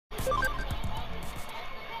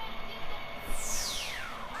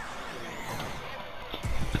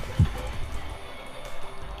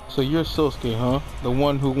So you're Sosuke, huh? The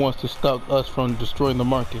one who wants to stop us from destroying the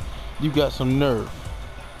market. You got some nerve.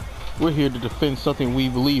 We're here to defend something we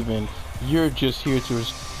believe in. You're just here to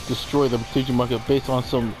destroy the Digimon market based on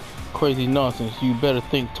some crazy nonsense. You better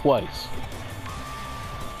think twice.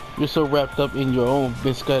 You're so wrapped up in your own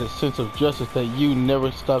misguided sense of justice that you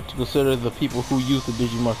never stop to consider the people who use the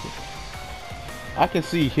Digimon market. I can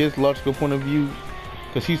see his logical point of view,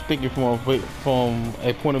 because he's thinking from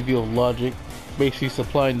a point of view of logic, basically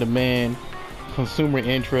supply and demand, consumer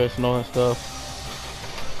interest, and all that stuff.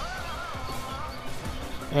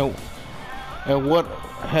 And what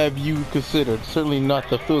have you considered? Certainly not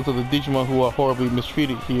the feelings of the Digimon who are horribly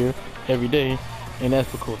mistreated here every day. And as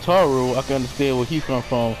for Kotaro, I can understand where he's coming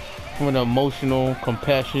from an emotional,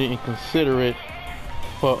 compassionate, and considerate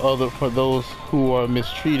for those who are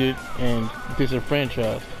mistreated and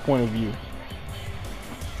disenfranchised point of view.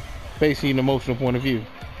 Basically, an emotional point of view.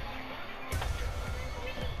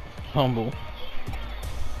 Humble.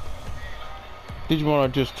 Digimon are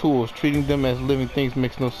just tools. Treating them as living things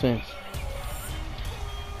makes no sense.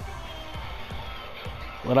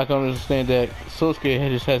 But I can understand that Sosuke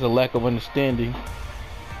just has a lack of understanding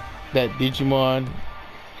that Digimon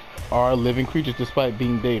are living creatures despite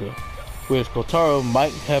being data. Whereas Kotaro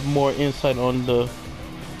might have more insight on the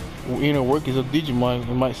inner workings of Digimon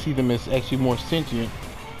and might see them as actually more sentient.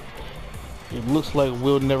 It looks like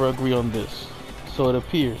we'll never agree on this. So it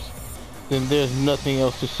appears. Then there's nothing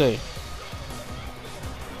else to say.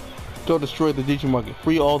 Go destroy the Digimon market.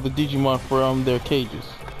 Free all the Digimon from their cages.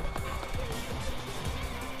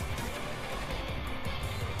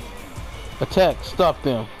 Attack! Stop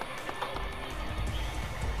them!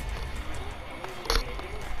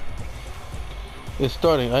 It's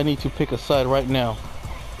starting. I need to pick a side right now.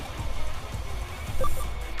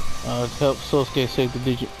 Help Sosuke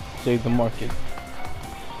save the market.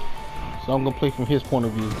 So I'm gonna play from his point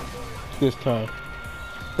of view this time.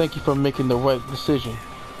 Thank you for making the right decision.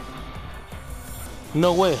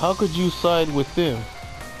 No way. How could you side with them?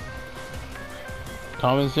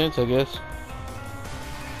 Common sense, I guess.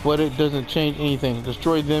 But it doesn't change anything.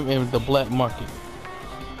 Destroy them in the black market.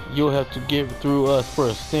 You'll have to get through us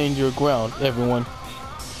first. Stand your ground, everyone.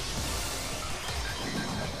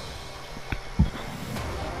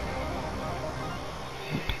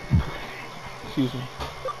 Excuse me.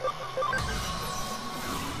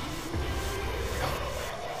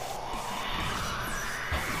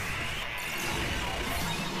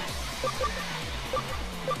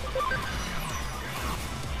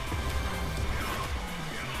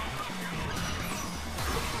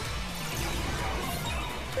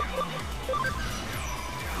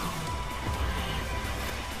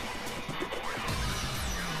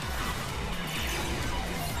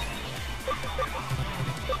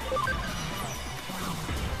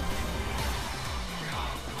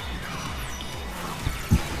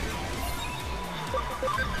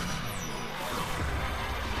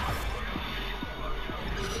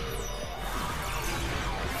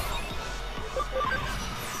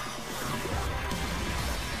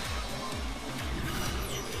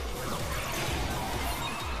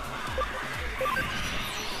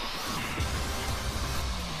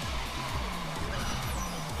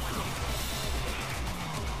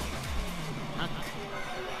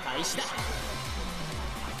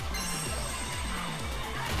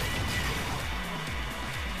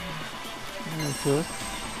 Okay.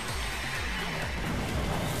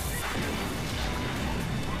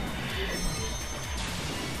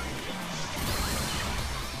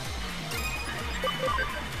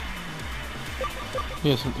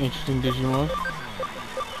 Here's some interesting Digimon.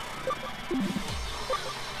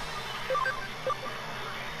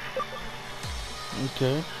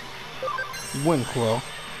 Okay. Windclaw.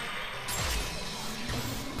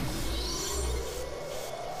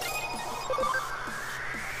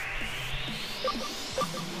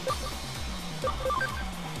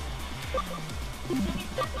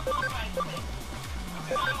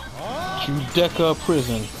 Judeka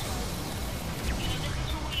Prison.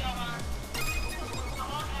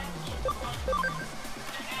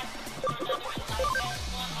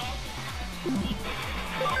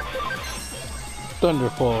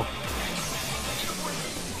 Thunderfall.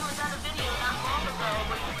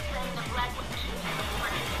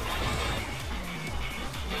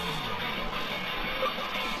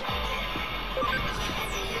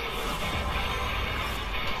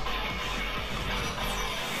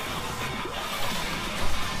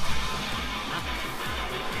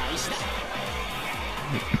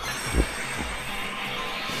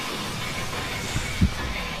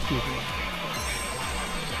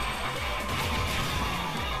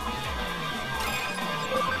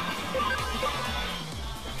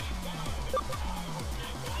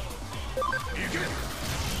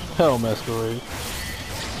 Hell Masquerade.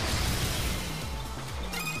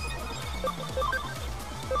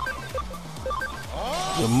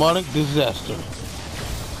 Demonic Disaster.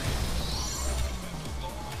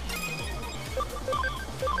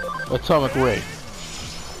 Atomic Ray.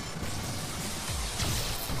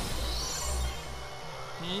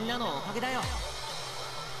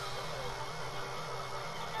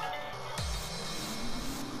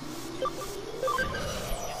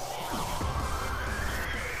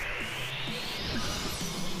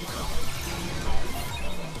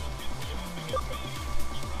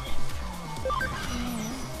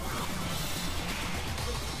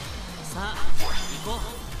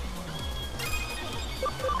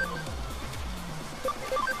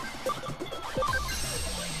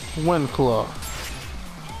 Wind Claw.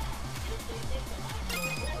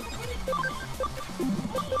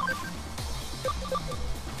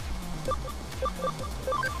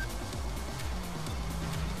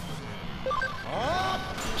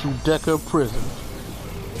 Judecca Prison.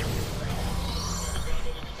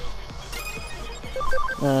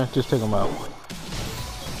 Just take them out.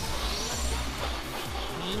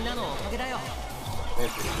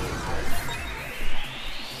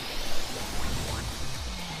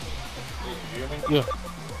 Yeah.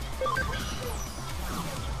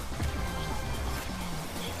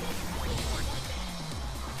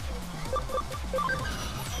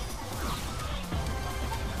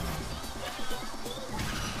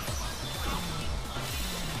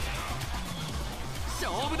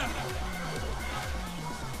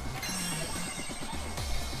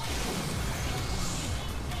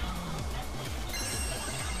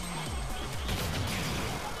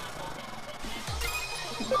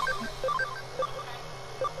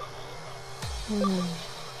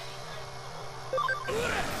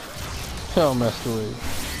 Hell Masquerade.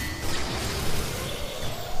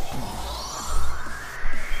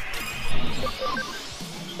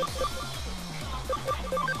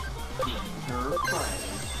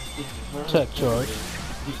 Tech Charge.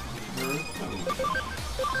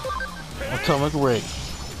 Atomic Ray.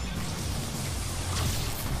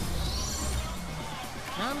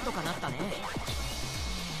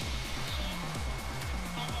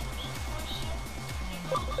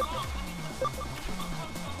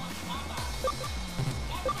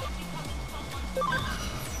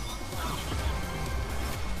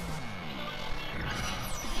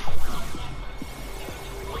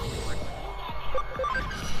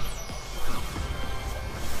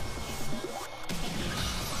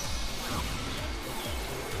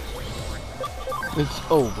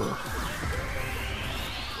 It's over.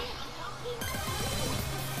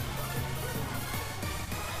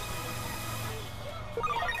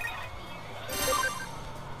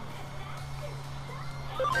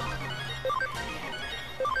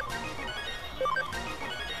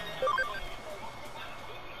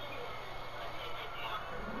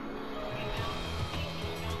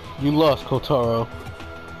 You lost, Kotaro.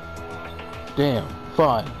 Damn,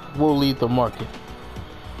 fine. We'll leave the market.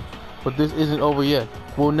 But this isn't over yet.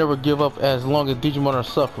 We'll never give up as long as Digimon are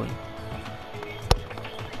suffering.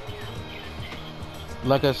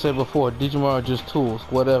 Like I said before, Digimon are just tools,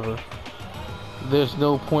 whatever. There's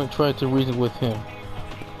no point trying to reason with him.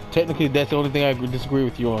 Technically, that's the only thing I disagree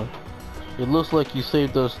with you on. It looks like you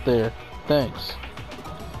saved us there. Thanks.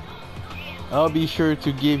 I'll be sure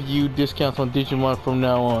to give you discounts on Digimon from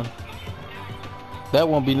now on. That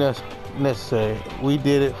won't be necessary. We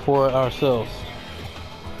did it for ourselves.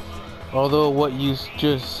 Although what you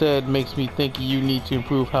just said makes me think you need to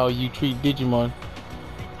improve how you treat Digimon.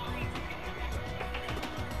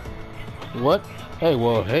 What? Hey,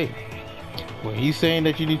 well, hey. Well, he's saying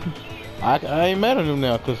that you need to... I ain't mad at him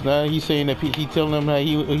now, because now he's saying that he telling him how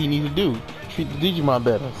he needs to do. Treat the Digimon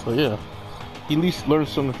better, so yeah. He at least learned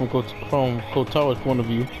something from Kotaro's point of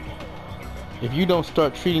view. If you don't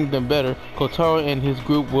start treating them better, Kotaro and his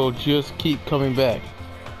group will just keep coming back.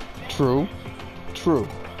 True. True.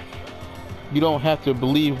 You don't have to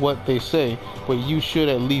believe what they say, but you should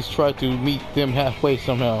at least try to meet them halfway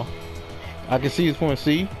somehow. I can see his point.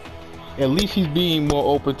 See, at least he's being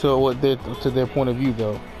more open to their point of view,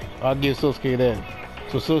 though. I'll give Sosuke that.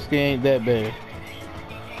 So Sosuke ain't that bad.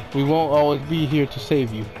 We won't always be here to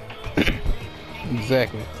save you.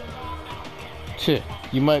 Exactly. Shit,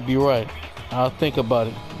 you might be right. I'll think about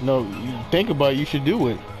it. No, you think about it, you should do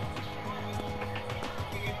it.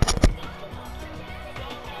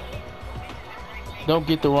 Don't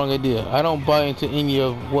get the wrong idea. I don't buy into any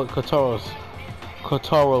of what Kotaro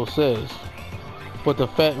says. But the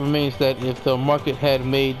fact remains that if the market had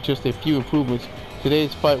made just a few improvements,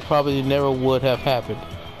 today's fight probably never would have happened.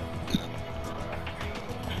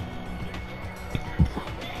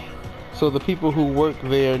 So the people who work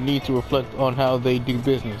there need to reflect on how they do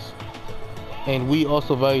business. And we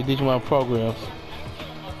also value Digimon programs,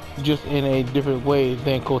 just in a different way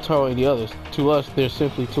than Kotaro and the others. To us, they're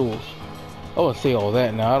simply tools. I wouldn't say all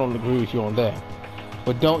that now, I don't agree with you on that.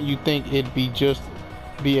 But don't you think it'd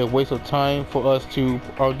be a waste of time for us to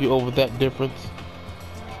argue over that difference?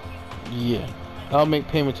 Yeah. I'll make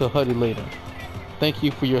payment to Huddy later. Thank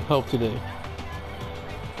you for your help today.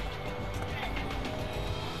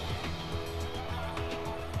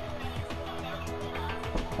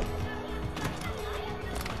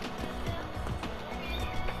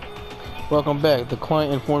 Welcome back. The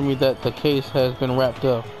client informed me that the case has been wrapped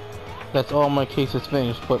up. That's all, my case is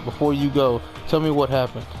finished, but before you go, tell me what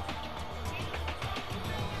happened.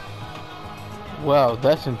 Wow,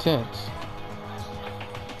 that's intense.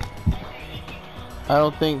 I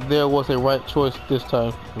don't think there was a right choice this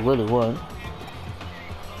time. There really weren't.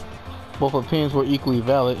 Both opinions were equally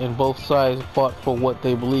valid, and both sides fought for what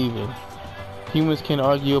they believe in. Humans can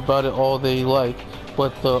argue about it all they like,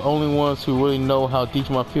 but the only ones who really know how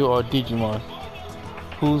Digimon feel are Digimon.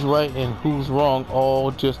 Who's right and who's wrong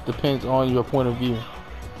all just depends on your point of view.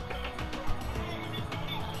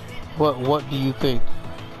 But what do you think?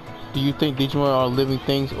 Do you think Digimon are living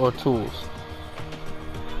things or tools?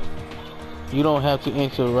 You don't have to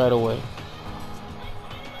answer right away.